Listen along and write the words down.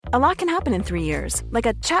A lot can happen in 3 years, like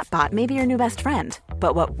a chatbot may be your new best friend.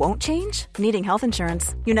 But what won't change? Needing health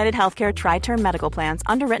insurance. United Healthcare Tri-Term Medical Plans,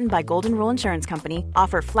 underwritten by Golden Rule Insurance Company,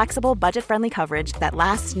 offer flexible, budget-friendly coverage that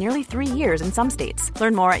lasts nearly 3 years in some states.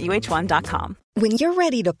 Learn more at uh1.com. When you're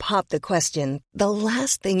ready to pop the question, the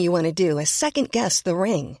last thing you want to do is second-guess the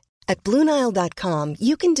ring. At BlueNile.com,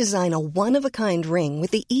 you can design a one-of-a-kind ring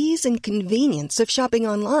with the ease and convenience of shopping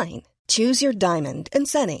online. Choose your diamond and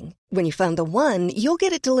setting. When you find the one, you'll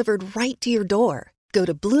get it delivered right to your door. Go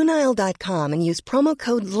to BlueNile.com and use promo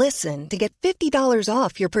code LISTEN to get $50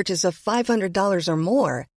 off your purchase of $500 or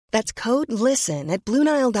more. That's code LISTEN at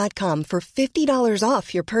BlueNile.com for $50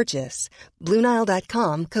 off your purchase.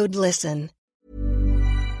 BlueNile.com, code LISTEN.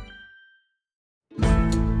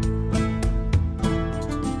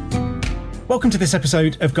 Welcome to this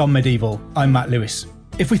episode of Gone Medieval. I'm Matt Lewis.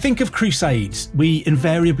 If we think of Crusades, we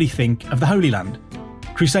invariably think of the Holy Land.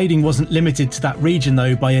 Crusading wasn't limited to that region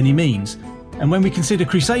though by any means. And when we consider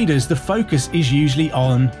Crusaders, the focus is usually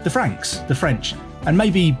on the Franks, the French, and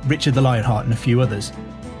maybe Richard the Lionheart and a few others.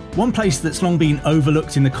 One place that's long been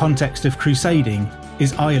overlooked in the context of crusading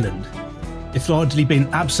is Ireland. It's largely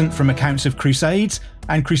been absent from accounts of crusades,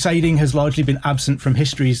 and crusading has largely been absent from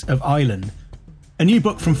histories of Ireland. A new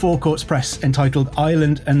book from Four Courts Press entitled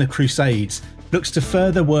Ireland and the Crusades looks to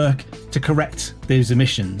further work to correct those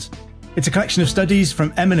omissions. It's a collection of studies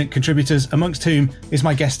from eminent contributors, amongst whom is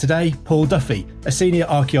my guest today, Paul Duffy, a senior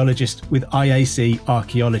archaeologist with IAC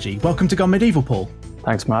Archaeology. Welcome to Gone Medieval, Paul.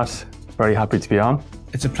 Thanks, Matt. Very happy to be on.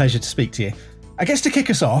 It's a pleasure to speak to you. I guess to kick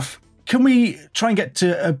us off, can we try and get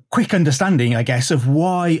to a quick understanding, I guess, of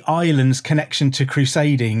why Ireland's connection to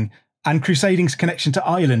crusading and crusading's connection to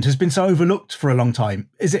Ireland has been so overlooked for a long time?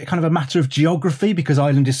 Is it kind of a matter of geography because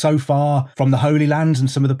Ireland is so far from the Holy Lands and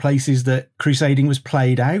some of the places that crusading was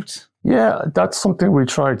played out? Yeah, that's something we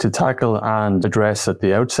tried to tackle and address at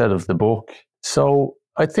the outset of the book. So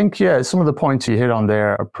I think, some of the points you hit on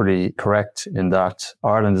there are pretty correct in that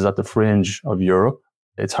Ireland is at the fringe of Europe.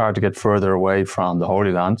 It's hard to get further away from the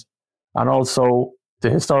Holy Land. And also the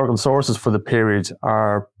historical sources for the period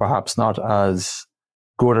are perhaps not as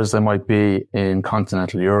good as they might be in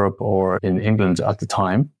continental Europe or in England at the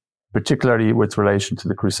time, particularly with relation to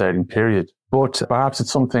the crusading period. But perhaps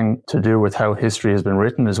it's something to do with how history has been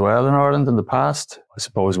written as well in Ireland in the past. I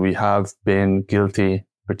suppose we have been guilty,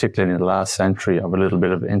 particularly in the last century, of a little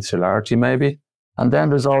bit of insularity maybe. And then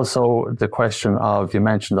there's also the question of, you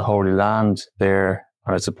mentioned the Holy Land there.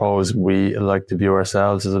 And I suppose we like to view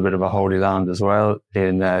ourselves as a bit of a Holy Land as well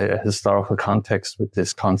in a historical context with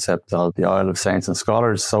this concept of the Isle of Saints and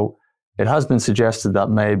Scholars. So it has been suggested that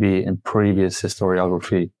maybe in previous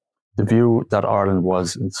historiography, the view that Ireland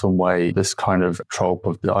was in some way this kind of trope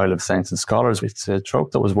of the Isle of Saints and Scholars, it's a trope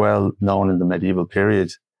that was well known in the medieval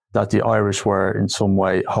period, that the Irish were in some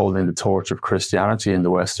way holding the torch of Christianity in the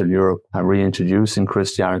Western Europe and reintroducing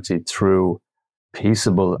Christianity through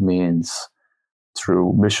peaceable means,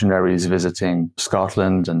 through missionaries visiting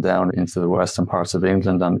Scotland and down into the western parts of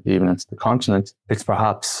England and even into the continent. It's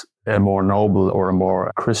perhaps a more noble or a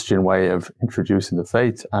more Christian way of introducing the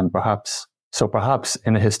faith, and perhaps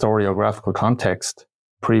in a historiographical context,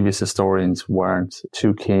 previous historians weren't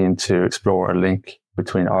too keen to explore a link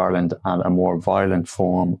between Ireland and a more violent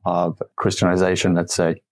form of Christianization, let's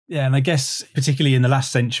say. Yeah, and I guess particularly in the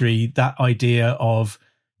last century, that idea of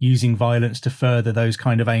using violence to further those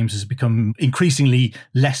kind of aims has become increasingly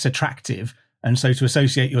less attractive. And so to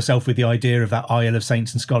associate yourself with the idea of that Isle of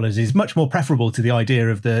Saints and Scholars is much more preferable to the idea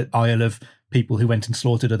of the Isle of people who went and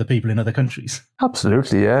slaughtered other people in other countries.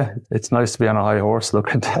 Absolutely, yeah. It's nice to be on a high horse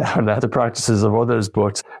looking down at the practices of others,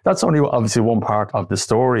 but that's only obviously one part of the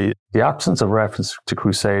story. The absence of reference to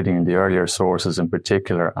crusading in the earlier sources in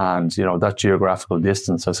particular, and, that geographical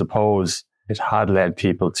distance, I suppose, it had led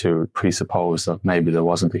people to presuppose that maybe there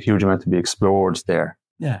wasn't a huge amount to be explored there.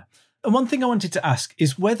 Yeah. And one thing I wanted to ask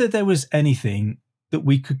is whether there was anything that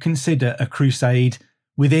we could consider a crusade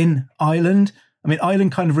within Ireland. I mean,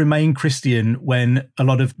 Ireland kind of remained Christian when a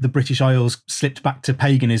lot of the British Isles slipped back to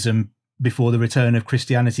paganism before the return of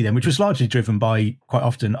Christianity then, which was largely driven by, quite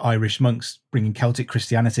often, Irish monks bringing Celtic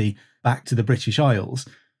Christianity back to the British Isles.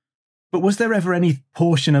 But was there ever any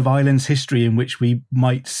portion of Ireland's history in which we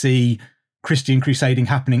might see Christian crusading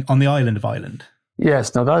happening on the island of Ireland?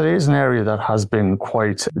 Yes, now that is an area that has been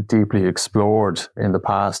quite deeply explored in the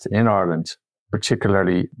past in Ireland,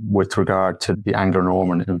 particularly with regard to the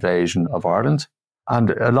Anglo-Norman invasion of Ireland.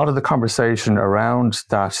 And a lot of the conversation around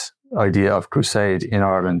that idea of crusade in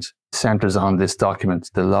Ireland centres on this document,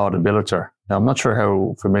 the Laudabilitor. Now, I'm not sure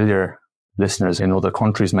how familiar listeners in other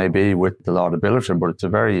countries may be with the Laudability, but it's a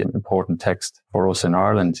very important text for us in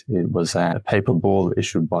Ireland. It was a papal bull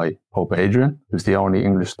issued by Pope Adrian, who's the only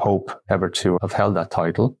English pope ever to have held that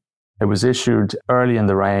title. It was issued early in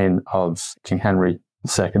the reign of King Henry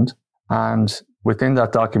II. And within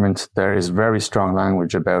that document, there is very strong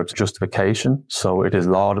language about justification. So it is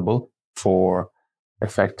laudable for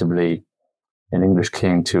effectively an English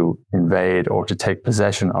king to invade or to take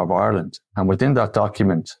possession of Ireland. And within that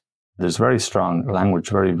document, there's very strong language,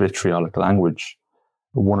 very vitriolic language.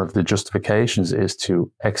 One of the justifications is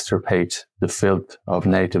to extirpate the filth of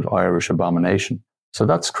native Irish abomination. So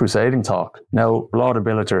that's crusading talk. Now,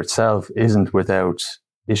 laudability itself isn't without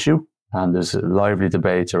issue, and there's a lively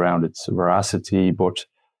debate around its veracity, but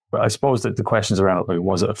I suppose that the questions around it, like,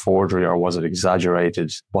 was it a forgery or was it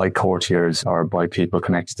exaggerated by courtiers or by people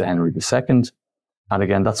connected to Henry II? And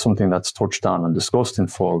again, that's something that's touched on and discussed in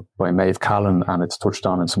full by Maeve Callan, and it's touched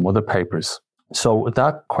on in some other papers. So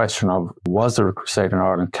that question of, was there a crusade in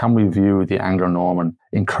Ireland? Can we view the Anglo-Norman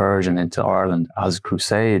incursion into Ireland as a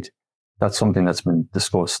crusade? That's something that's been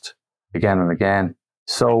discussed again and again.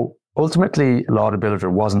 So ultimately, laudability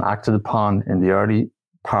wasn't acted upon in the early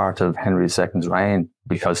part of Henry II's reign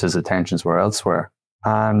because his attentions were elsewhere.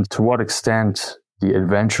 And to what extent the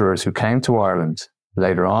adventurers who came to Ireland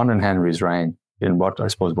later on in Henry's reign, in what I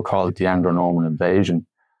suppose we'll call the Anglo-Norman invasion,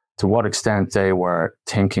 to what extent they were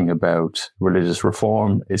thinking about religious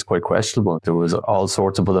reform is quite questionable. There was all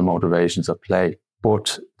sorts of other motivations at play.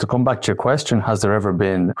 But to come back to your question, has there ever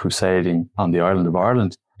been crusading on the island of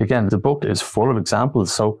Ireland? Again, the book is full of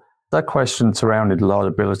examples. So that question surrounding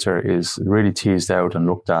laudability is really teased out and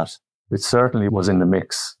looked at. It certainly was in the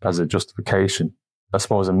mix as a justification. I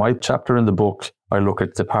suppose in my chapter in the book, I look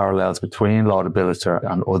at the parallels between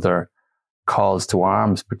laudability and other calls to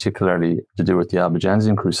arms, particularly to do with the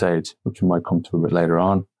Albigensian Crusade, which we might come to a bit later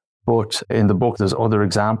on. But in the book, there's other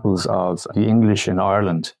examples of the English in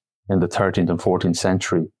Ireland in the 13th and 14th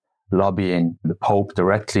century lobbying the Pope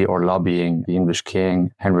directly or lobbying the English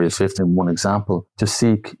King, Henry V, in one example, to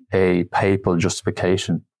seek a papal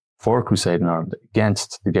justification for a crusade in Ireland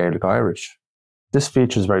against the Gaelic Irish. This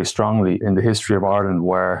features very strongly in the history of Ireland,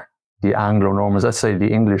 where the Anglo-Normans, let's say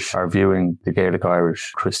the English, are viewing the Gaelic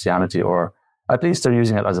Irish Christianity, or at least they're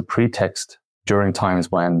using it as a pretext during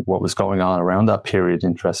times when what was going on around that period,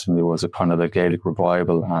 interestingly, was a kind of a Gaelic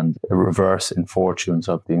revival and a reverse in fortunes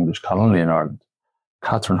of the English colony in Ireland.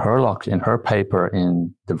 Catherine Hurlock, in her paper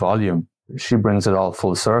in the volume, she brings it all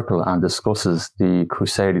full circle and discusses the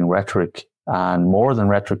crusading rhetoric, and more than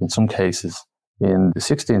rhetoric in some cases, in the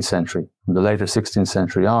 16th century, from the later 16th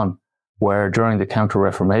century on, where during the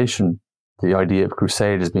Counter-Reformation, the idea of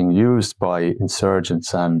crusade is being used by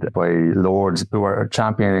insurgents and by lords who are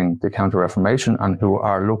championing the Counter-Reformation and who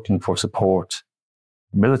are looking for support,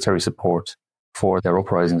 military support, for their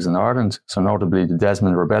uprisings in Ireland. So notably the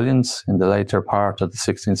Desmond rebellions in the later part of the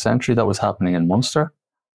 16th century that was happening in Munster.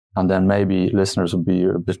 And then maybe listeners would be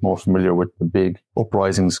a bit more familiar with the big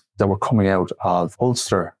uprisings that were coming out of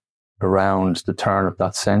Ulster around the turn of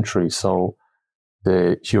that century. So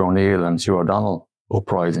the Hugh O'Neill and Hugh O'Donnell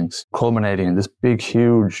uprisings, culminating in this big,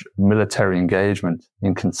 huge military engagement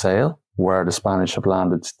in Kinsale, where the Spanish have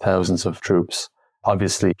landed thousands of troops,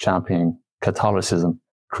 obviously championing Catholicism.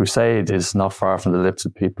 Crusade is not far from the lips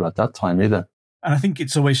of people at that time either. And I think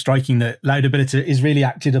it's always striking that laudability is really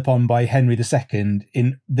acted upon by Henry II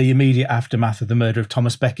in the immediate aftermath of the murder of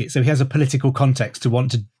Thomas Becket. So he has a political context to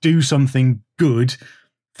want to do something good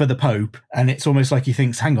for the Pope. And it's almost like he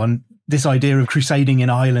thinks, hang on, this idea of crusading in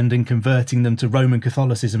Ireland and converting them to Roman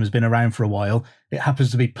Catholicism has been around for a while. It happens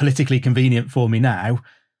to be politically convenient for me now.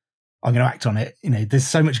 I'm going to act on it. You know, there's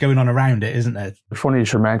so much going on around it, isn't there? Funny you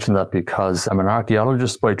should mention that, because I'm an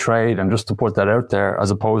archaeologist by trade, and just to put that out there, as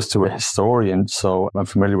opposed to a historian, so I'm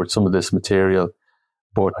familiar with some of this material,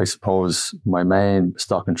 but I suppose my main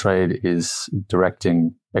stock and trade is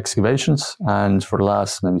directing excavations, and for the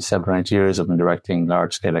last maybe 7 or 8 years I've been directing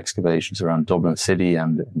large-scale excavations around Dublin City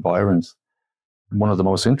and environs. One of the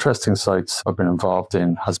most interesting sites I've been involved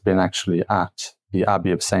in has been actually at the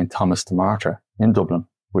Abbey of St. Thomas the Martyr in Dublin,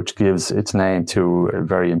 which gives its name to a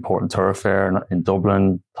very important thoroughfare in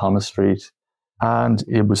Dublin, Thomas Street. And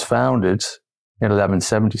it was founded in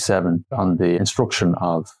 1177 on the instruction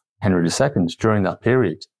of Henry II during that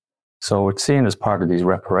period. So it's seen as part of these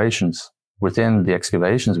reparations. Within the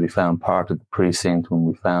excavations, we found part of the precinct, when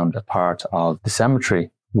we found a part of the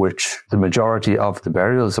cemetery, which the majority of the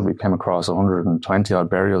burials that we came across, 120 odd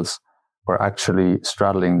burials, were actually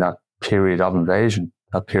straddling that period of invasion,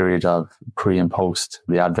 that period of pre and post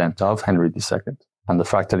the advent of Henry II. And the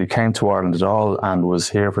fact that he came to Ireland at all and was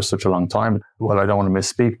here for such a long time, well, I don't want to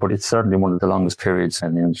misspeak, but it's certainly one of the longest periods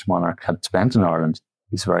an English monarch had spent in Ireland.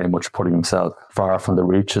 He's very much putting himself far from the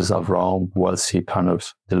reaches of Rome whilst he kind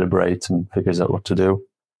of deliberates and figures out what to do.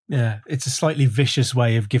 Yeah, it's a slightly vicious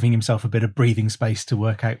way of giving himself a bit of breathing space to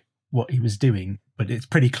work out what he was doing. But it's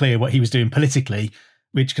pretty clear what he was doing politically,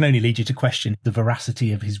 which can only lead you to question the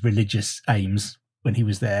veracity of his religious aims when he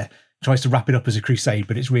was there. Tries to wrap it up as a crusade,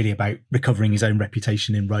 but it's really about recovering his own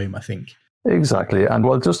reputation in Rome, I think. Exactly. And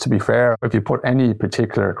well, just to be fair, if you put any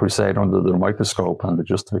particular crusade under the microscope and the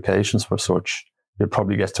justifications for such, you'll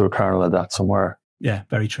probably get to a kernel of that somewhere. Yeah,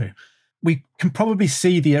 very true. We can probably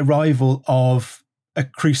see the arrival of a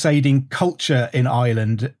crusading culture in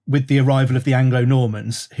Ireland with the arrival of the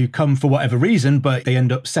Anglo-Normans, who come for whatever reason, but they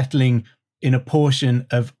end up settling in a portion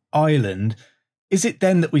of Ireland. Is it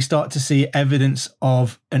then that we start to see evidence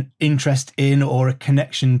of an interest in or a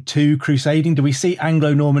connection to crusading? Do we see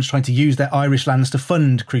Anglo-Normans trying to use their Irish lands to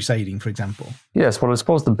fund crusading, for example? Yes, well, I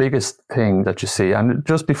suppose the biggest thing that you see, and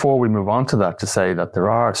just before we move on to that, to say that there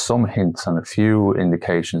are some hints and a few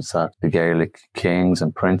indications that the Gaelic kings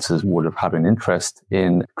and princes would have had an interest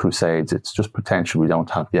in crusades. It's just potential we don't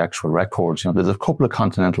have the actual records. There's a couple of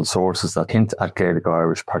continental sources that hint at Gaelic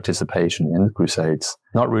Irish participation in the crusades.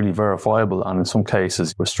 Not really verifiable, and in some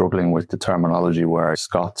cases we're struggling with the terminology where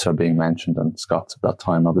Scots are being mentioned, and Scots at that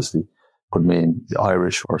time obviously could mean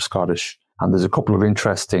Irish or Scottish. And there's a couple of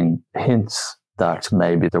interesting hints that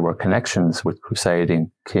maybe there were connections with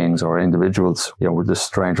crusading kings or individuals. With the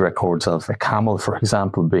strange records of a camel, for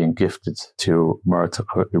example, being gifted to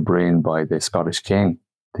Murtagh Uibrín by the Scottish king.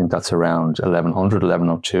 I think that's around 1100,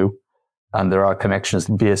 1102. And there are connections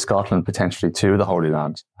via Scotland potentially to the Holy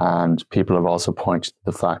Land. And people have also pointed to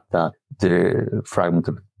the fact that the fragment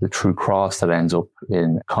of the True Cross that ends up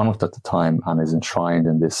in Connaught at the time and is enshrined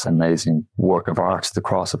in this amazing work of art, the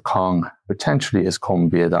Cross of Cong, potentially has come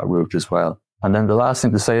via that route as well. And then the last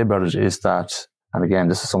thing to say about it is that, and again,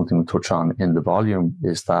 this is something we touch on in the volume,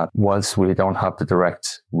 is that whilst we don't have the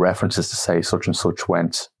direct references to say such and such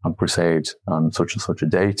went on crusade on such and such a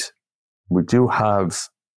date, we do have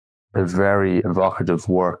a very evocative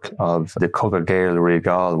work of the Cogad Gael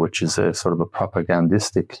Regal, which is a sort of a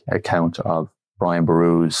propagandistic account of Brian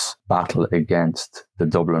Boru's battle against the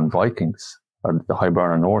Dublin Vikings, or the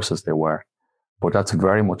Hibernian Norse as they were. But that's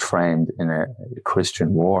very much framed in a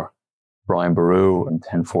Christian war. Brian Boru in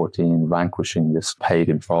 1014 vanquishing this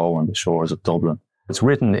pagan foe on the shores of Dublin. It's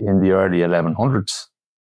written in the early 1100s,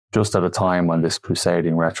 just at a time when this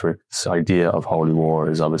crusading rhetoric, this idea of holy war,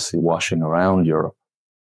 is obviously washing around Europe.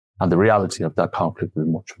 And the reality of that conflict is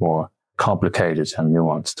much more complicated and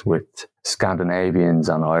nuanced, with Scandinavians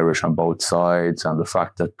and Irish on both sides, and the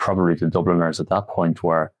fact that probably the Dubliners at that point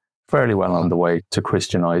were fairly well on the way to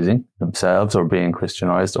Christianizing themselves or being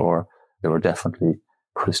Christianized, or they were definitely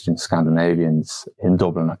Christian Scandinavians in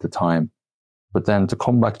Dublin at the time. But then to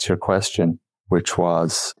come back to your question, which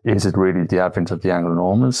was, is it really the advent of the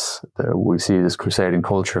Anglo-Normans that we see this crusading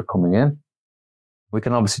culture coming in? We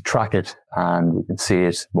can obviously track it, and we can see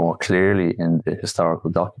it more clearly in the historical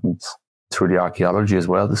documents, through the archaeology as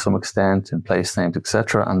well to some extent, in place names,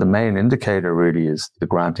 etc. And the main indicator really is the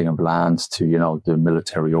granting of lands to, the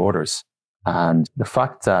military orders. And the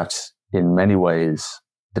fact that in many ways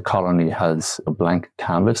the colony has a blank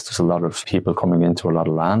canvas, there's a lot of people coming into a lot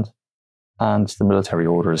of land, and the military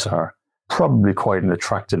orders are probably quite an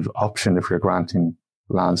attractive option if you're granting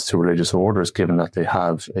lands to religious orders, given that they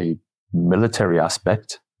have a military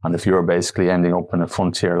aspect. And if you're basically ending up in a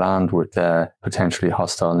frontier land with potentially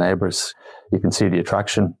hostile neighbours, you can see the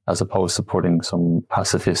attraction, as opposed to putting some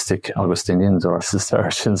pacifistic Augustinians or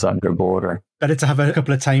Cistercians on your border. Better to have a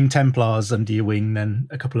couple of tame Templars under your wing than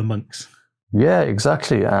a couple of monks. Yeah,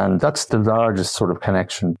 exactly. And that's the largest sort of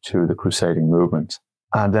connection to the crusading movement.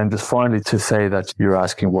 And then just finally to say that you're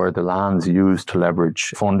asking were the lands used to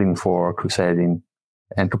leverage funding for crusading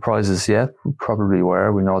enterprises. Yeah, probably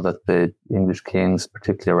were. We know that the English kings,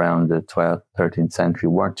 particularly around the 12th, 13th century,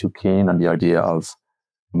 weren't too keen on the idea of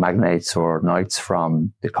magnates or knights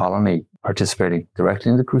from the colony participating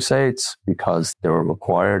directly in the Crusades, because they were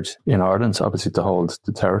required in Ireland, obviously, to hold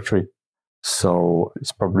the territory. So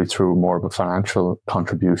it's probably through more of a financial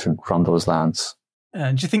contribution from those lands.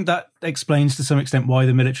 And do you think that explains to some extent why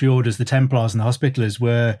the military orders, the Templars and the Hospitallers,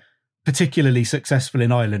 were particularly successful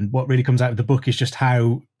in Ireland? What really comes out of the book is just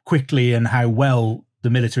how quickly and how well the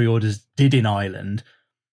military orders did in Ireland.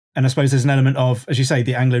 And I suppose there's an element of, as you say,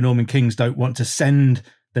 the Anglo-Norman kings don't want to send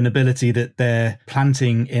the nobility that they're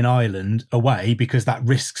planting in Ireland away, because that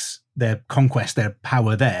risks their conquest, their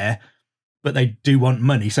power there. but they do want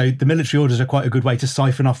money. So the military orders are quite a good way to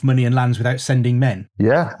siphon off money and lands without sending men.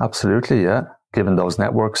 Yeah, absolutely, yeah. Given those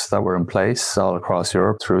networks that were in place all across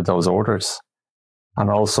Europe through those orders. And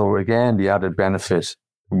also, again, the added benefit,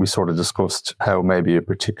 we sort of discussed how maybe a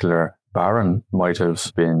particular baron might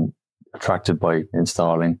have been attracted by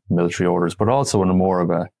installing military orders, but also on a more of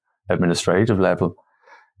a administrative level.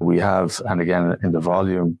 We have, and again, in the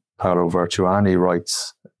volume, Paolo Vertuani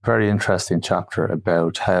writes a very interesting chapter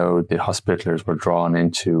about how the Hospitallers were drawn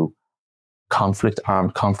into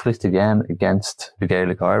armed conflict again against the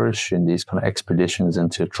Gaelic Irish in these kind of expeditions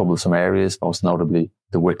into troublesome areas, most notably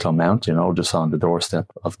the Wicklow Mount, just on the doorstep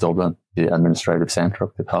of Dublin, the administrative centre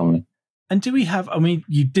of the colony. And do we have,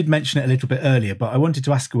 you did mention it a little bit earlier, but I wanted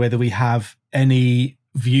to ask whether we have any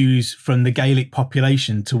views from the Gaelic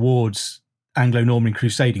population towards Anglo-Norman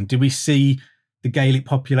crusading. Do we see the Gaelic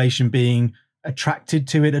population being attracted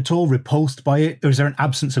to it at all, repulsed by it, or is there an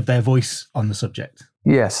absence of their voice on the subject?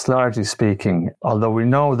 Yes, largely speaking, although we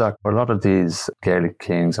know that a lot of these Gaelic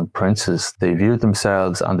kings and princes, they viewed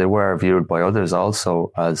themselves, and they were viewed by others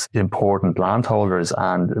also, as important landholders,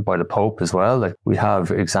 and by the Pope as well. Like, we have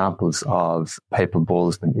examples of papal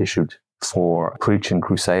bulls being issued for preaching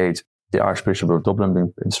crusades, the Archbishop of Dublin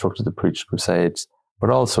being instructed to preach crusades, but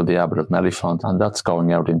also the Abbot of Mellifont, and that's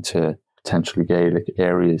going out into potentially Gaelic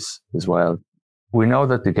areas as well. We know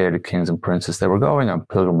that the Gaelic kings and princes, they were going on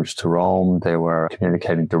pilgrimage to Rome. They were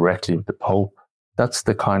communicating directly with the Pope. That's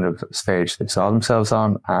the kind of stage they saw themselves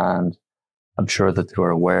on. And I'm sure that they were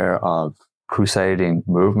aware of crusading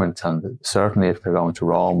movement. And certainly if they're going to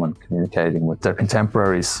Rome and communicating with their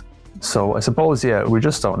contemporaries. So I suppose, yeah, we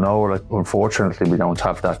just don't know. Like, unfortunately, we don't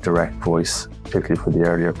have that direct voice, particularly for the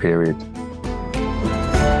earlier period.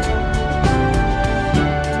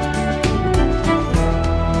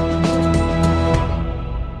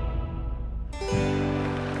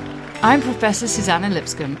 I'm Professor Susanna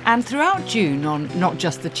Lipscomb, and throughout June on Not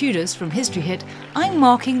Just the Tudors from History Hit, I'm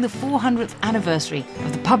marking the 400th anniversary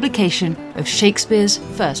of the publication of Shakespeare's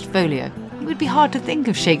First Folio. It would be hard to think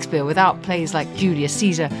of Shakespeare without plays like Julius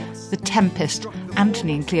Caesar, The Tempest,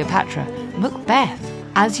 Antony and Cleopatra, Macbeth,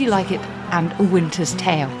 As You Like It, and A Winter's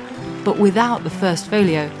Tale. But without the First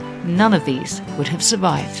Folio, none of these would have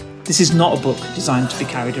survived. This is not a book designed to be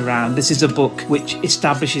carried around. This is a book which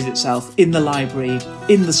establishes itself in the library,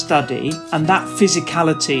 in the study, and that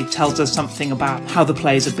physicality tells us something about how the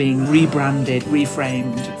plays are being rebranded,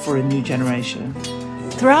 reframed for a new generation.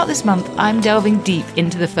 Throughout this month, I'm delving deep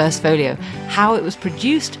into the First Folio, how it was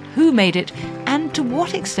produced, who made it, and to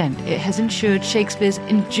what extent it has ensured Shakespeare's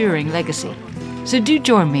enduring legacy. So do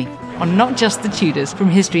join me on Not Just the Tudors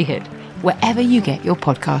from History Hit, wherever you get your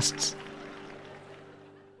podcasts.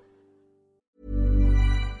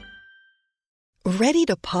 Ready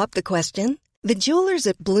to pop the question? The jewelers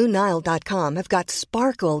at BlueNile.com have got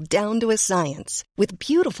sparkle down to a science with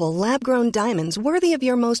beautiful lab-grown diamonds worthy of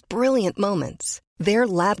your most brilliant moments. Their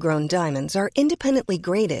lab-grown diamonds are independently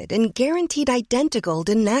graded and guaranteed identical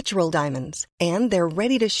to natural diamonds, and they're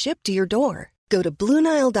ready to ship to your door. Go to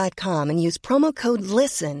BlueNile.com and use promo code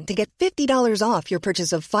LISTEN to get $50 off your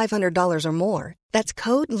purchase of $500 or more. That's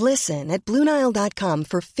code LISTEN at BlueNile.com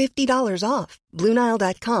for $50 off.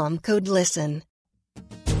 BlueNile.com, code LISTEN.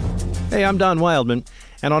 Hey, I'm Don Wildman,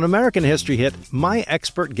 and on American History Hit, my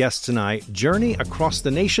expert guests and I journey across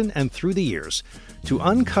the nation and through the years to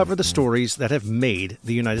uncover the stories that have made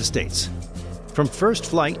the United States. From first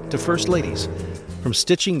flight to first ladies, from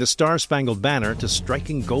stitching the Star-Spangled Banner to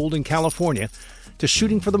striking gold in California to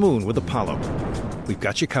shooting for the moon with Apollo, we've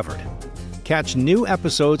got you covered. Catch new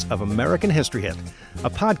episodes of American History Hit, a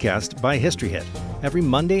podcast by History Hit, every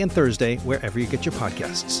Monday and Thursday wherever you get your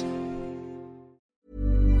podcasts.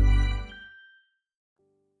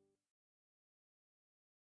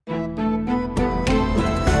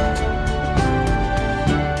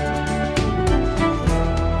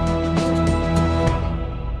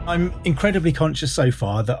 I'm incredibly conscious so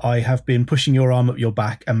far that I have been pushing your arm up your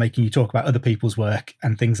back and making you talk about other people's work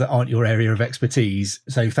and things that aren't your area of expertise.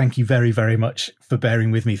 So thank you very, very much for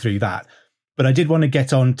bearing with me through that. But I did want to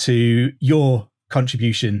get on to your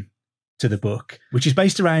contribution to the book, which is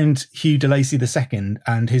based around Hugh de Lacy II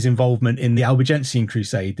and his involvement in the Albigensian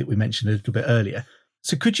Crusade that we mentioned a little bit earlier.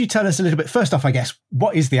 So could you tell us a little bit, first off, I guess,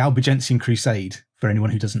 what is the Albigensian Crusade for anyone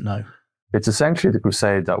who doesn't know? It's essentially the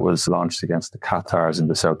crusade that was launched against the Cathars in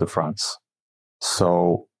the south of France.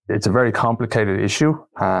 So it's a very complicated issue,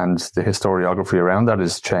 and the historiography around that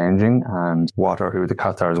is changing, and what or who the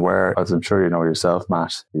Cathars were, as I'm sure you know yourself,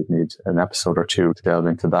 Matt, you'd need an episode or two to delve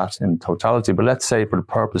into that in totality. But let's say for the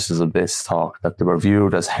purposes of this talk that they were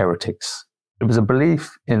viewed as heretics It was a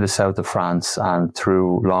belief in the south of France and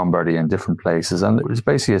through Lombardy and different places. And it was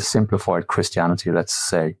basically a simplified Christianity, let's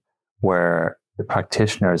say, where the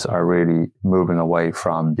practitioners are really moving away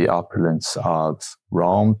from the opulence of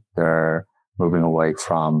Rome. They're moving away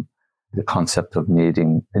from the concept of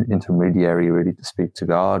needing an intermediary really to speak to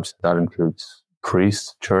God. That includes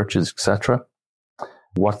priests, churches, etc.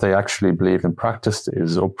 What they actually believe in practice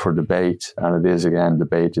is up for debate, and it is again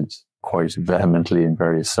debated quite vehemently in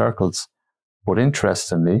various circles. But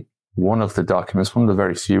interestingly, one of the documents, one of the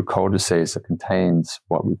very few codices that contains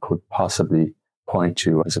what we could possibly point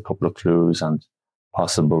to as a couple of clues and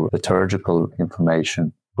possible liturgical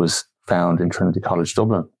information, was found in Trinity College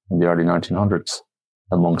Dublin in the early 1900s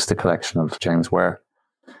amongst the collection of James Ware.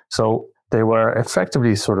 So they were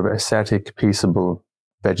effectively sort of ascetic, peaceable,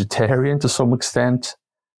 vegetarian to some extent.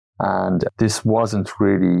 And this wasn't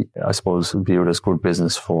really, I suppose, viewed as good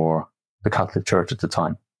business for the Catholic Church at the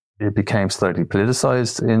time. It became slightly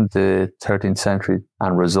politicized in the 13th century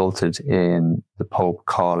and resulted in the Pope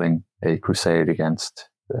calling a crusade against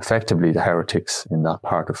effectively the heretics in that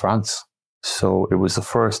part of France. So it was the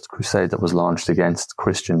first crusade that was launched against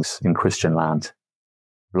Christians in Christian land.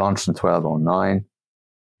 Launched in 1209.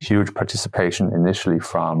 Huge participation initially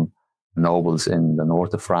from nobles in the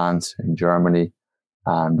north of France, in Germany,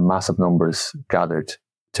 and massive numbers gathered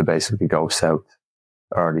to basically go south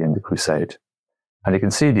early in the crusade. And you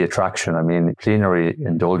can see the attraction. I mean, plenary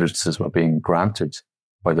indulgences were being granted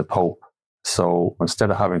by the Pope. So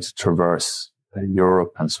instead of having to traverse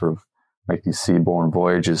Europe and sort of make these seaborne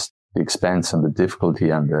voyages, the expense and the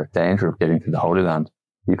difficulty and the danger of getting to the Holy Land,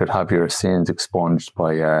 you could have your sins expunged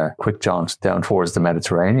by a quick jaunt down towards the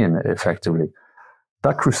Mediterranean, effectively.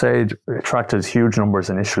 That crusade attracted huge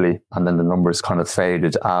numbers initially, and then the numbers kind of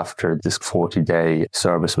faded after this 40-day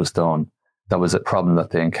service was done. That was a problem that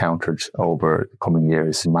they encountered over the coming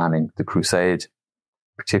years manning the crusade,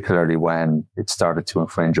 particularly when it started to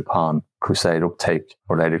infringe upon crusade uptake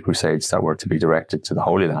for later crusades that were to be directed to the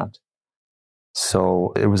Holy Land.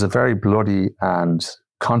 So it was a very bloody and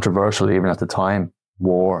controversial, even at the time,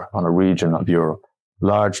 war on a region of Europe,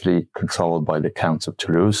 largely controlled by the Counts of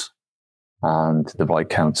Toulouse and the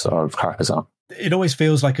Viscounts of Carcassonne. It always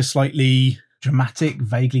feels like a slightly dramatic,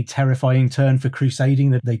 vaguely terrifying turn for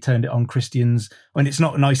crusading, that they turned it on Christians. And it's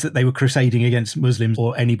not nice that they were crusading against Muslims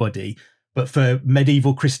or anybody, but for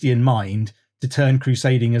medieval Christian mind, to turn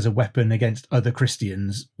crusading as a weapon against other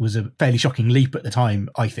Christians was a fairly shocking leap at the time,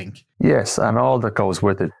 I think. Yes, and all that goes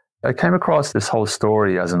with it. I came across this whole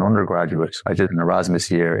story as an undergraduate. I did an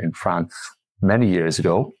Erasmus year in France many years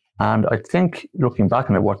ago. And I think looking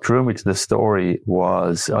back on it, what drew me to the story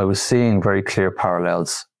was I was seeing very clear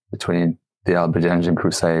parallels between the Albigensian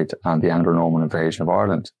Crusade and the Anglo-Norman invasion of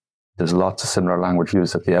Ireland. There's lots of similar language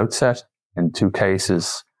used at the outset. In two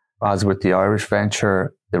cases, as with the Irish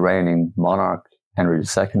venture, the reigning monarch, Henry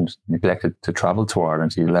II, neglected to travel to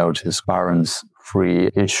Ireland. He allowed his barons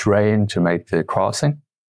free-ish reign to make the crossing.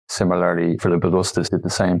 Similarly, Philip Augustus did the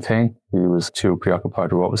same thing. He was too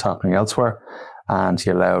preoccupied with what was happening elsewhere, and he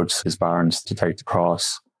allowed his barons to take the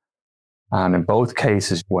cross. And in both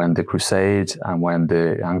cases, when the Crusade and when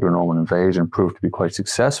the Anglo-Norman invasion proved to be quite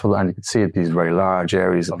successful, and you could see that these very large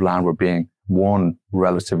areas of land were being won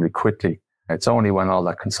relatively quickly. It's only when all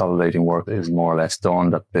that consolidating work is more or less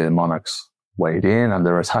done that the monarchs weighed in, and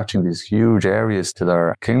they're attaching these huge areas to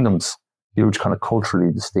their kingdoms, huge kind of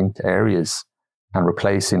culturally distinct areas, and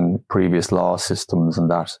replacing previous law systems and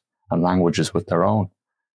languages with their own.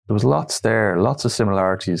 There was lots there, lots of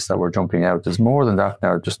similarities that were jumping out. There's more than that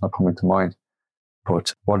now, just not coming to mind.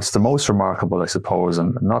 But what's the most remarkable, I suppose,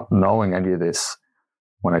 and not knowing any of this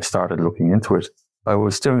when I started looking into it, I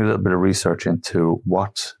was doing a little bit of research into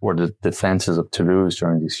what were the defences of Toulouse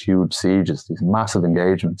during these huge sieges, these massive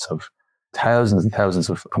engagements of thousands and thousands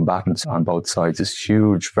of combatants on both sides. This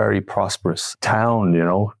huge, very prosperous town,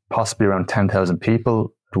 possibly around 10,000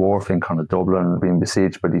 people, dwarfing kind of Dublin, being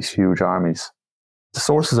besieged by these huge armies. The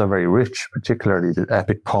sources are very rich, particularly the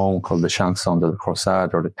epic poem called the Chanson de la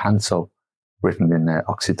Crusade, or the Canso, written in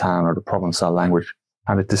Occitan or the Provençal language.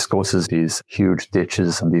 And it discusses these huge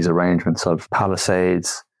ditches and these arrangements of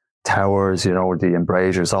palisades, towers, the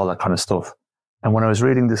embrasures, all that kind of stuff. And when I was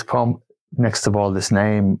reading this poem, next of all, this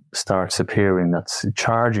name starts appearing that's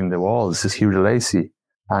charging the walls, this Hugh de Lacy.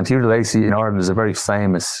 And Hugh de Lacy in Ireland is a very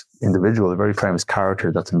famous individual, a very famous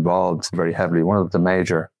character that's involved very heavily, one of the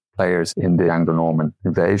major players in the Anglo-Norman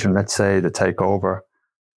invasion, let's say, the takeover.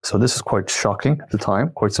 So this is quite shocking at the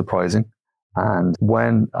time, quite surprising. And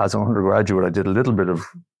when, as an undergraduate, I did a little bit of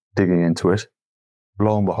digging into it,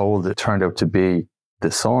 lo and behold, it turned out to be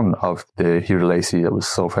the son of the Hugh de Lacy that was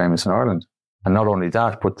so famous in Ireland. And not only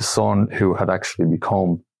that, but the son who had actually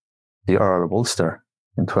become the Earl of Ulster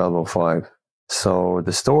in 1205. So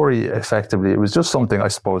the story, effectively, it was just something I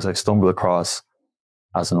suppose I stumbled across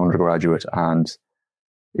as an undergraduate, and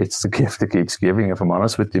it's the gift that keeps giving, if I'm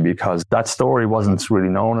honest with you, because that story wasn't really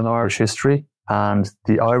known in Irish history, and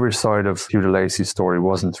the Irish side of Hugh de Lacy's story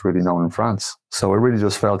wasn't really known in France. So it really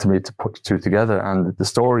just fell to me to put the two together, and the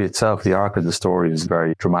story itself, the arc of the story, is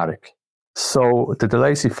very dramatic. So the de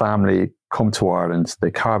Lacy family come to Ireland,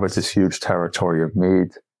 they carve out this huge territory of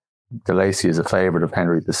Meath. De Lacy is a favourite of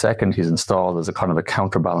Henry II. He's installed as a kind of a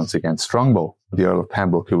counterbalance against Strongbow, the Earl of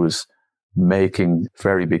Pembroke, who was making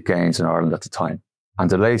very big gains in Ireland at the time. And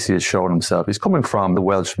de Lacy has shown himself, he's coming from the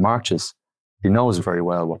Welsh marches. He knows very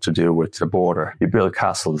well what to do with the border. You build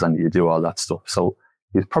castles and you do all that stuff. So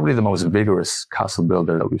he's probably the most vigorous castle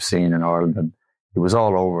builder that we've seen in Ireland. And he was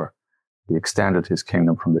all over. He extended his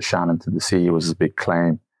kingdom from the Shannon to the sea, was his big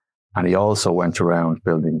claim. And he also went around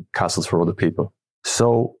building castles for other people.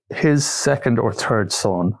 So his second or third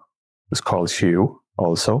son was called Hugh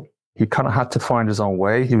also. He kind of had to find his own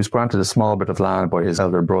way. He was granted a small bit of land by his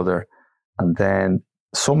elder brother. And then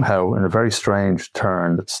somehow, in a very strange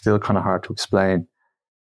turn that's still kind of hard to explain,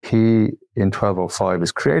 he, in 1205,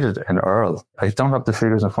 is created an earl. I don't have the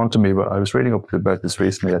figures in front of me, but I was reading up about this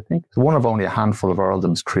recently. I think it's one of only a handful of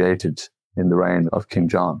earldoms created in the reign of King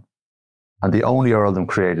John. And the only earldom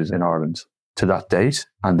created in Ireland to that date,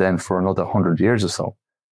 and then for another 100 years or so.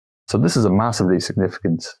 So this is a massively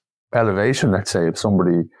significant elevation, let's say, of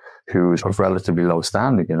somebody who's of relatively low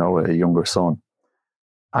standing, a younger son.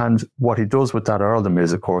 And what he does with that earldom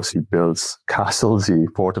is, of course, he builds castles, he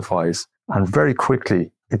fortifies, and very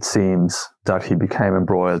quickly it seems that he became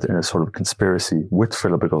embroiled in a sort of conspiracy with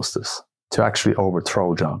Philip Augustus to actually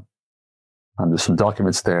overthrow John. And there's some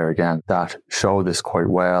documents there, again, that show this quite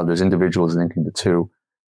well. There's individuals linking the two.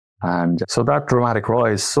 And so that dramatic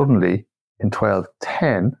rise suddenly in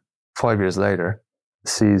 1210, 5 years later,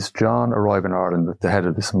 sees John arrive in Ireland at the head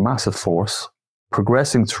of this massive force,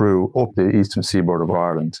 progressing through up the eastern seaboard of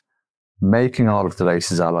Ireland, making all of de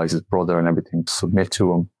Lacy's allies, his brother and everything, submit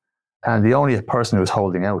to him. And the only person who's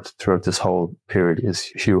holding out throughout this whole period is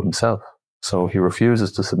Hugh himself. So he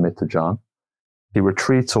refuses to submit to John. He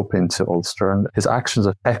retreats up into Ulster, and his actions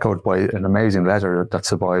are echoed by an amazing letter that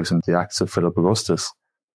survives in the Acts of Philip Augustus.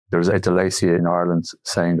 There's a de Lacy in Ireland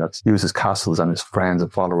saying that he uses castles and his friends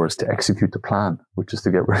and followers to execute the plan, which is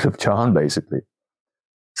to get rid of John, basically.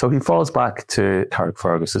 So he falls back to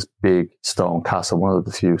Carrickfergus, this big stone castle, one of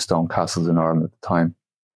the few stone castles in Ireland at the time.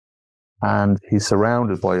 And he's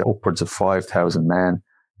surrounded by upwards of 5,000 men.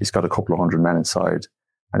 He's got a couple of hundred men inside,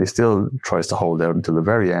 and he still tries to hold out until the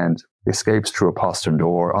very end. He escapes through a postern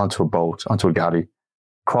door, onto a boat, onto a galley,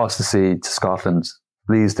 across the sea to Scotland,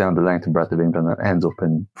 flees down the length and breadth of England, and ends up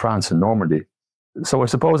in France and Normandy. So I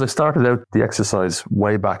suppose I started out the exercise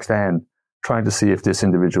way back then, trying to see if this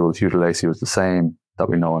individual, Hugh de Lacy, was the same that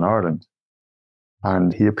we know in Ireland.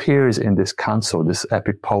 And he appears in this canso, this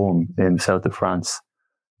epic poem in the south of France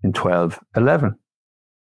in 1211.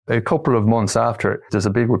 A couple of months after, there's a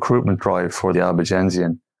big recruitment drive for the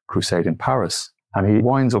Albigensian Crusade in Paris. And he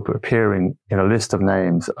winds up appearing in a list of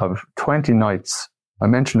names of 20 knights. I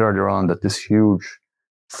mentioned earlier on that this huge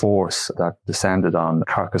force that descended on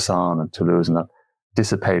Carcassonne and Toulouse and that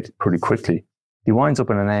dissipated pretty quickly. He winds up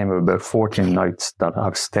in a name of about 14 knights that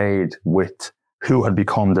have stayed with who had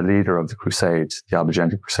become the leader of the Crusade, the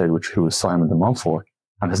Albigensian Crusade, who was Simon de Montfort.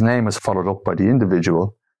 And his name is followed up by the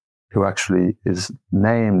individual who actually is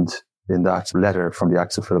named in that letter from the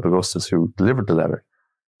Acts of Philip Augustus, who delivered the letter.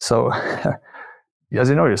 So, as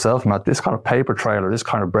you know yourself, Matt, this kind of paper trail or this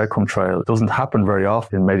kind of breadcrumb trail doesn't happen very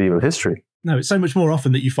often in medieval history. No, it's so much more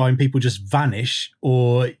often that you find people just vanish,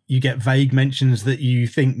 or you get vague mentions that you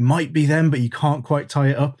think might be them, but you can't quite tie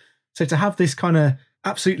it up. So to have this kind of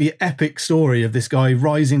absolutely epic story of this guy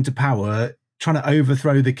rising to power, trying to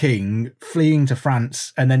overthrow the king, fleeing to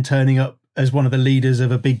France, and then turning up as one of the leaders of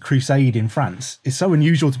a big crusade in France, is so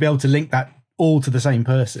unusual to be able to link that all to the same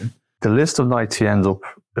person. The list of knights he ends up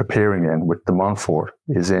appearing in with de Montfort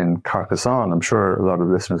is in Carcassonne. I'm sure a lot of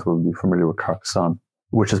listeners will be familiar with Carcassonne,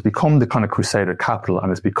 which has become the kind of Crusader capital and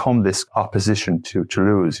has become this opposition to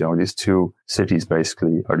Toulouse. These two cities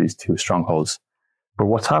basically are these two strongholds. But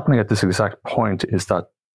what's happening at this exact point is that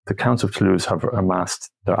the Counts of Toulouse have amassed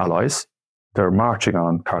their allies. They're marching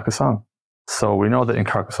on Carcassonne. So we know that in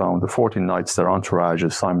Carcassonne, the 14 knights, their entourage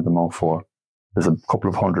is Simon de Montfort. There's a couple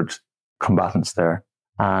of hundred combatants there.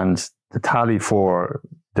 And the tally for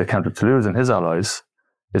the Count of Toulouse and his allies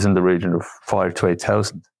is in the region of 5,000 to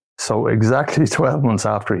 8,000. So exactly 12 months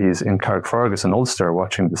after he's in Carrickfergus in Ulster,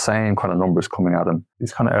 watching the same kind of numbers coming at him,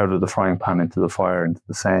 he's kind of out of the frying pan into the fire, into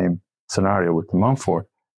the same scenario with the Montfort.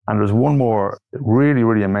 And there's one more really,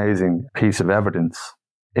 really amazing piece of evidence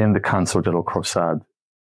in the Canso de la Crusade.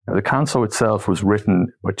 Now, the Canso itself was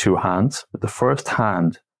written by two hands, but the first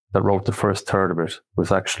hand that wrote the first third of it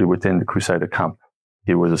was actually within the Crusader camp.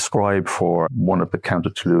 He was a scribe for one of the Count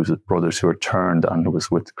of Toulouse's brothers who had turned and who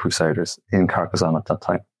was with the Crusaders in Carcassonne at that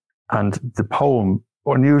time. And the poem,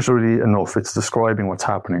 unusually enough, it's describing what's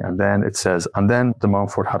happening. And then it says, and then the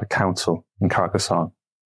Montfort had a council in Carcassonne.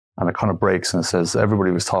 And it kind of breaks and it says,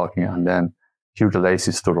 everybody was talking. And then Hugh de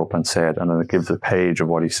Lacy stood up and said, and then it gives a page of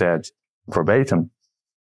what he said verbatim.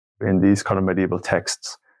 In these kind of medieval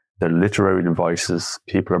texts, they're literary devices.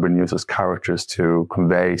 People have been used as characters to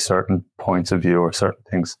convey certain points of view or certain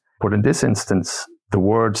things. But in this instance, the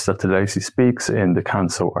words that de Lacy speaks in the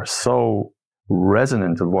Canso are so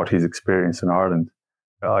resonant of what he's experienced in Ireland.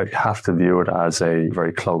 I have to view it as a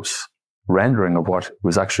very close rendering of what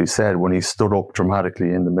was actually said when he stood up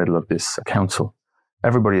dramatically in the middle of this council.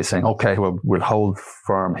 Everybody is saying, okay, well, we'll hold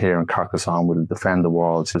firm here in Carcassonne, we'll defend the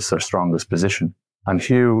walls, it's their strongest position. And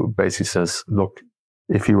Hugh basically says, look,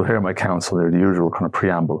 if you will hear my counsel, the usual kind of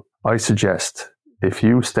preamble, I suggest if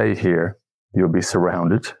you stay here, you'll be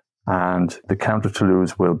surrounded and the Count of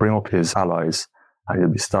Toulouse will bring up his allies and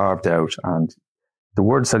you'll be starved out. And the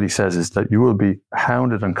words that he says is that you will be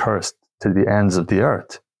hounded and cursed to the ends of the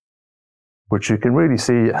earth, which you can really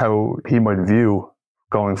see how he might view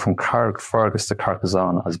going from Carrickfergus to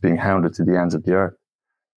Carcassonne as being hounded to the ends of the earth.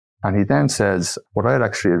 And he then says, what I'd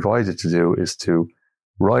actually advise you to do is to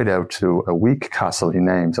ride out to a weak castle he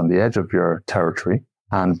names on the edge of your territory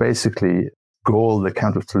and basically goal the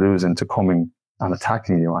Count of Toulouse into coming and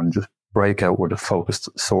attacking you and just break out with a focused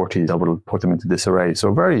sortie that will put them into disarray.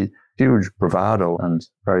 So very huge bravado and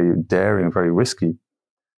very daring, very risky.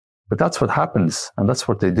 But that's what happens and that's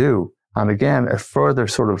what they do. And again, a further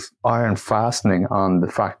sort of iron fastening on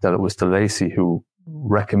the fact that it was de Lacy who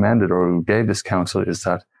recommended or who gave this counsel is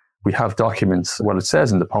that we have documents, well, it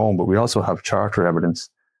says in the poem, but we also have charter evidence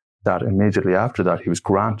that immediately after that, he was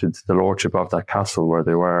granted the lordship of that castle where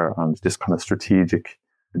they were on this kind of strategic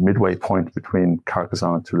midway point between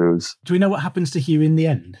Carcassonne and Toulouse. Do we know what happens to Hugh in the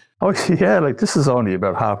end? Oh, yeah, like this is only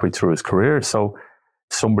about halfway through his career. So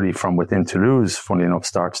somebody from within Toulouse, funny enough,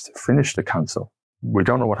 starts to finish the council. We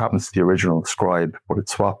don't know what happens to the original scribe, but it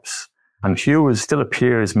swaps. And Hugh still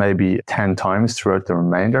appears maybe 10 times throughout the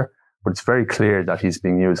remainder, but it's very clear that he's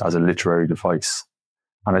being used as a literary device.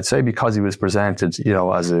 And I'd say because he was presented,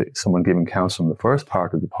 as someone giving counsel in the first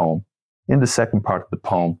part of the poem, in the second part of the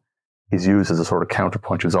poem, he's used as a sort of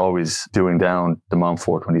counterpunch. He's always doing down the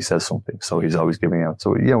Montfort when he says something. So he's always giving out.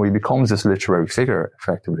 So, he becomes this literary figure,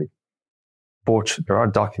 effectively. But there are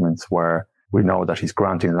documents where we know that he's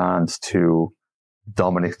granting lands to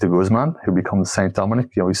Dominic de Guzman, who becomes Saint Dominic.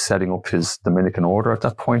 He's setting up his Dominican order at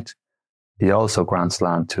that point. He also grants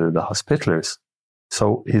land to the Hospitallers.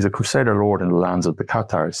 So he's a Crusader lord in the lands of the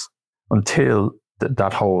Cathars until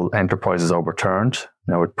that whole enterprise is overturned.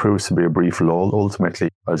 Now, it proves to be a brief lull. Ultimately,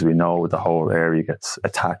 as we know, the whole area gets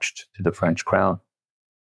attached to the French crown.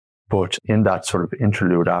 But in that sort of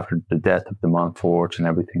interlude after the death of the Montfort and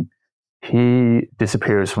everything, he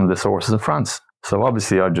disappears from the sources of France. So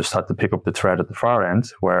obviously, I just had to pick up the thread at the far end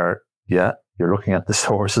where, you're looking at the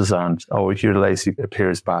sources and, Hugh de Lacy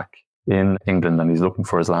appears back in England and he's looking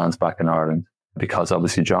for his lands back in Ireland because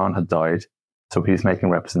obviously John had died. So he's making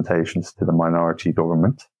representations to the minority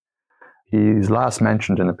government. He's last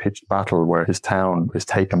mentioned in a pitched battle where his town is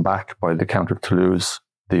taken back by the Count of Toulouse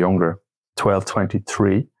the Younger,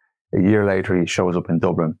 1223. A year later, he shows up in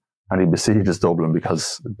Dublin and he besieges Dublin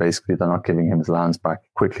because basically they're not giving him his lands back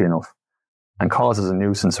quickly enough and causes a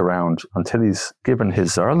nuisance around until he's given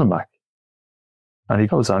his earldom back. And he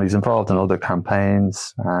goes on, he's involved in other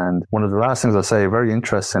campaigns. And one of the last things I'll say, very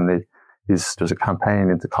interestingly, is there's a campaign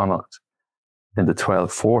into Connacht in the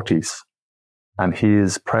 1240s. And he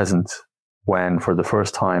is present when, for the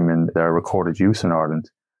first time in their recorded use in Ireland,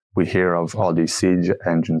 we hear of all these siege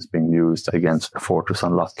engines being used against a fortress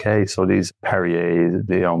on Lough Kay. So these Perriers,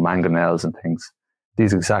 mangonels and things,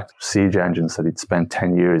 these exact siege engines that he'd spent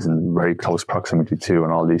 10 years in very close proximity to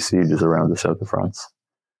and all these sieges around the south of France.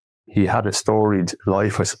 He had a storied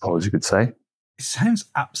life, I suppose you could say. It sounds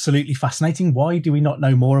absolutely fascinating. Why do we not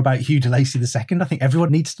know more about Hugh de Lacy II? I think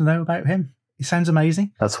everyone needs to know about him. It sounds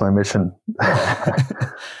amazing. That's my mission.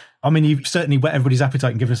 I mean, you've certainly whet everybody's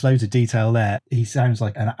appetite and given us loads of detail there. He sounds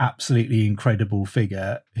like an absolutely incredible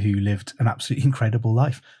figure who lived an absolutely incredible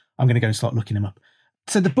life. I'm going to go and start looking him up.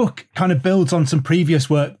 So the book kind of builds on some previous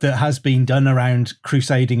work that has been done around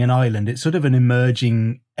crusading in Ireland. It's sort of an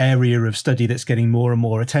emerging area of study that's getting more and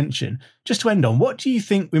more attention. Just to end on, what do you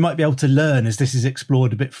think we might be able to learn as this is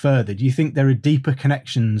explored a bit further? Do you think there are deeper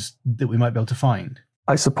connections that we might be able to find?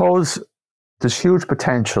 I suppose there's huge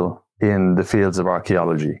potential in the fields of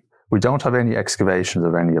archaeology. We don't have any excavations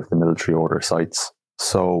of any of the military order sites.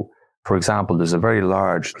 So, for example, there's a very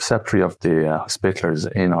large preceptory of the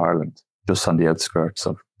Hospitallers in Ireland, just on the outskirts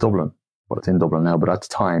of Dublin. Well, it's in Dublin now, but at the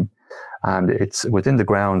time. And it's within the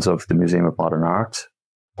grounds of the Museum of Modern Art,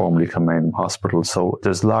 formerly Kilmainham Hospital. So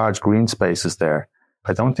there's large green spaces there.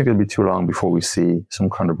 I don't think it'll be too long before we see some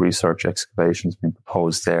kind of research excavations being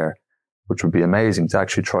proposed there, which would be amazing to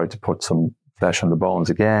actually try to put some flesh on the bones.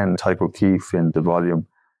 Again, Tycho O'Keeffe in the volume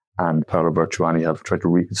and Paolo Bertuani have tried to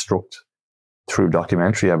reconstruct through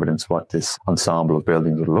documentary evidence what this ensemble of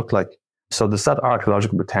buildings would look like. So there's that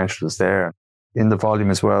archaeological potential is there. In the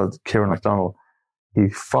volume as well, Kieran MacDonald, he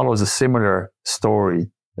follows a similar story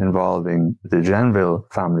involving the Genville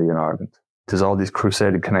family in Ireland. There's all these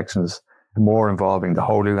crusading connections, more involving the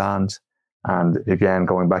Holy Land, and again,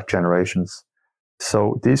 going back generations.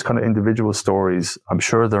 So these kind of individual stories, I'm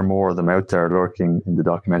sure there are more of them out there lurking in the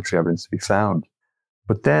documentary evidence to be found.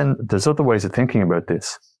 But then there's other ways of thinking about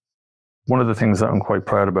this. One of the things that I'm quite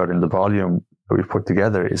proud about in the volume that we've put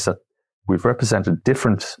together is that we've represented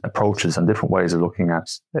different approaches and different ways of looking at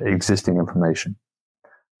existing information.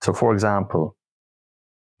 So, for example,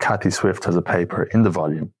 Kathy Swift has a paper in the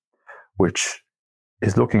volume which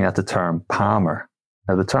is looking at the term palmer.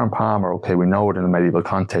 Now, the term palmer, okay, we know it in a medieval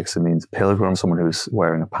context. It means pilgrim, someone who's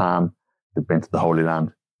wearing a palm, they've been to the Holy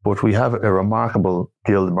Land. But we have a remarkable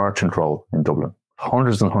guild merchant roll in Dublin.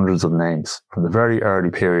 Hundreds and hundreds of names from the very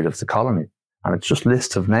early period of the colony. And it's just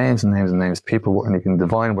lists of names and names and names, people, and you can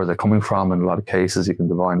divine where they're coming from. In a lot of cases, you can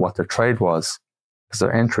divine what their trade was because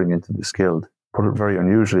they're entering into this guild. Put it very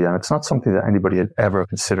unusually. And it's not something that anybody had ever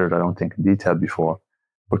considered, I don't think, in detail before.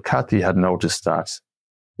 But Kathy had noticed that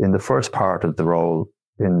in the first part of the roll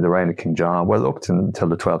in the reign of King John, well, up to until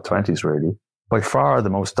the 1220s, really, by far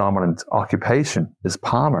the most dominant occupation is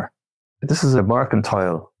palmer. This is a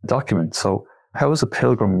mercantile document. So how is a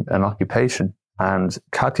pilgrim an occupation? And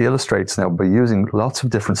Kathy illustrates now by using lots of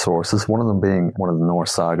different sources, one of them being one of the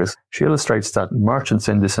Norse sagas. She illustrates that merchants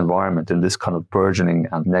in this environment, in this kind of burgeoning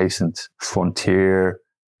and nascent frontier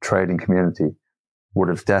trading community, would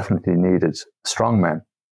have definitely needed strong men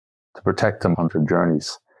to protect them on their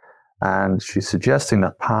journeys. And she's suggesting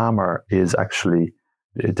that palmer is actually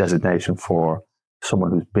a designation for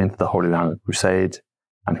someone who's been to the Holy Land Crusade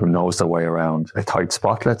and who knows their way around a tight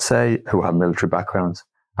spot, let's say, who have military backgrounds.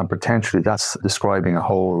 And potentially that's describing a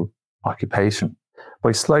whole occupation.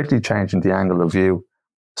 By slightly changing the angle of view,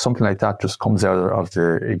 something like that just comes out of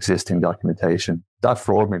the existing documentation. That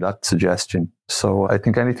floored me, that suggestion. So I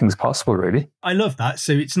think anything's possible, really. I love that.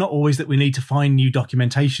 So it's not always that we need to find new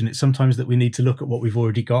documentation. It's sometimes that we need to look at what we've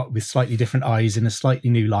already got with slightly different eyes in a slightly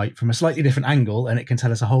new light from a slightly different angle, and it can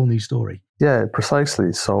tell us a whole new story. Yeah,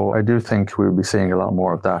 precisely. So I do think we'll be seeing a lot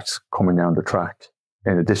more of that coming down the track,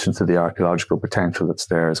 in addition to the archaeological potential that's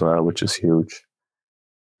there as well, which is huge.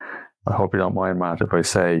 I hope you don't mind, Matt, if I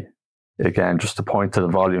say, again, just to point to the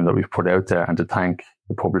volume that we've put out there and to thank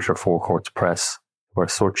the publisher Four Courts Press, who are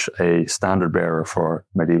such a standard bearer for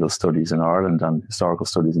medieval studies in Ireland and historical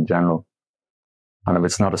studies in general. And if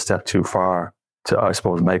it's not a step too far to, I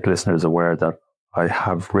suppose, make listeners aware that I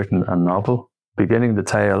have written a novel beginning the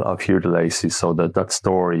tale of Hugh de Lacy, so that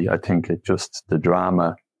story, I think the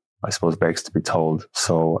drama, I suppose, begs to be told.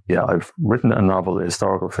 So yeah, I've written a novel,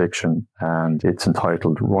 historical fiction, and it's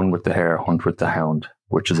entitled Run with the Hare, Hunt with the Hound,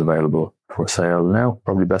 which is available for sale now.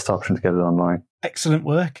 Probably best option to get it online. Excellent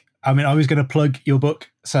work. I mean, I was going to plug your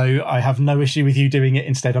book, so I have no issue with you doing it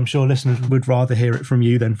instead. I'm sure listeners would rather hear it from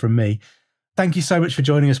you than from me. Thank you so much for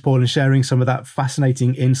joining us, Paul, and sharing some of that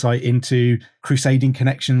fascinating insight into crusading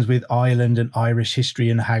connections with Ireland and Irish history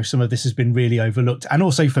and how some of this has been really overlooked, and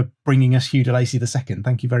also for bringing us Hugh de Lacy II.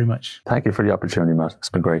 Thank you very much. Thank you for the opportunity, Matt. It's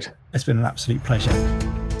been great. It's been an absolute pleasure.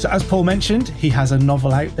 So as Paul mentioned, he has a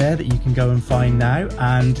novel out there that you can go and find now,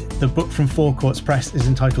 and the book from Four Courts Press is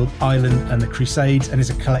entitled Ireland and the Crusades, and is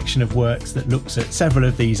a collection of works that looks at several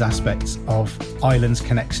of these aspects of Ireland's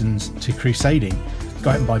connections to crusading. Go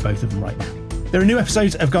out and buy both of them right now. There are new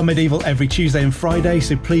episodes of Gone Medieval every Tuesday and Friday,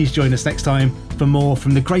 so please join us next time for more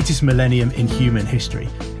from the greatest millennium in human history.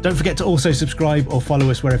 Don't forget to also subscribe or follow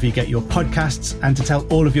us wherever you get your podcasts, and to tell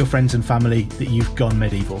all of your friends and family that you've gone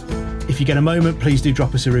medieval. If you get a moment, please do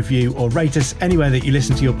drop us a review or rate us anywhere that you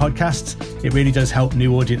listen to your podcasts. It really does help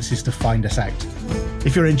new audiences to find us out.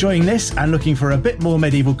 If you're enjoying this and looking for a bit more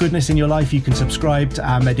medieval goodness in your life, you can subscribe to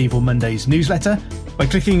our Medieval Mondays newsletter by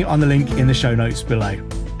clicking on the link in the show notes below.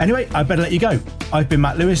 Anyway, I better let you go. I've been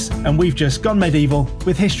Matt Lewis, and we've just gone medieval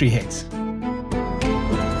with History Hit.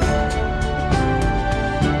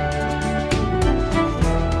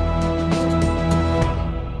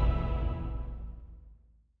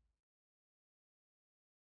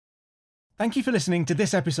 Thank you for listening to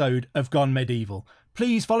this episode of Gone Medieval.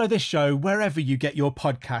 Please follow this show wherever you get your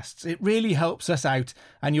podcasts. It really helps us out,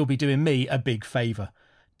 and you'll be doing me a big favour.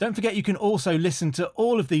 Don't forget you can also listen to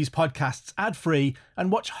all of these podcasts ad-free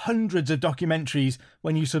and watch hundreds of documentaries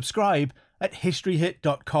when you subscribe at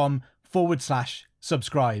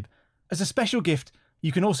historyhit.com/subscribe. As a special gift,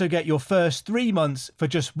 you can also get your first 3 months for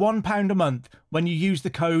just £1 a month when you use the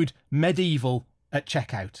code MEDIEVAL at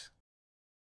checkout.